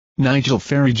Nigel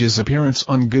Farage's appearance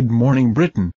on Good Morning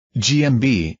Britain,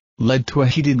 GMB, led to a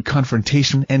heated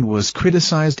confrontation and was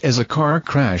criticized as a car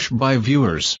crash by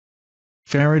viewers.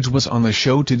 Farage was on the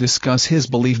show to discuss his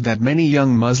belief that many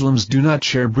young Muslims do not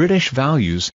share British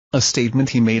values, a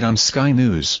statement he made on Sky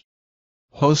News.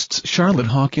 Hosts Charlotte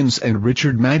Hawkins and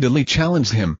Richard Madeley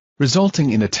challenged him,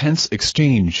 resulting in a tense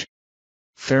exchange.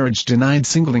 Farage denied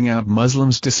singling out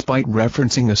Muslims despite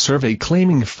referencing a survey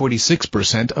claiming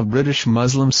 46% of British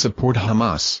Muslims support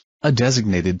Hamas, a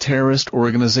designated terrorist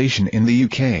organization in the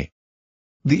UK.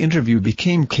 The interview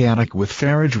became chaotic with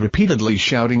Farage repeatedly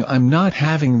shouting, "I'm not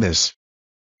having this."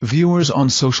 Viewers on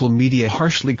social media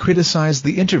harshly criticized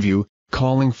the interview,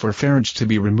 calling for Farage to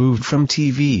be removed from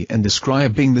TV and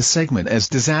describing the segment as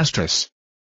disastrous.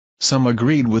 Some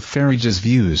agreed with Farage's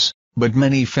views, but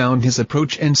many found his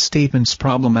approach and statements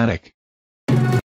problematic.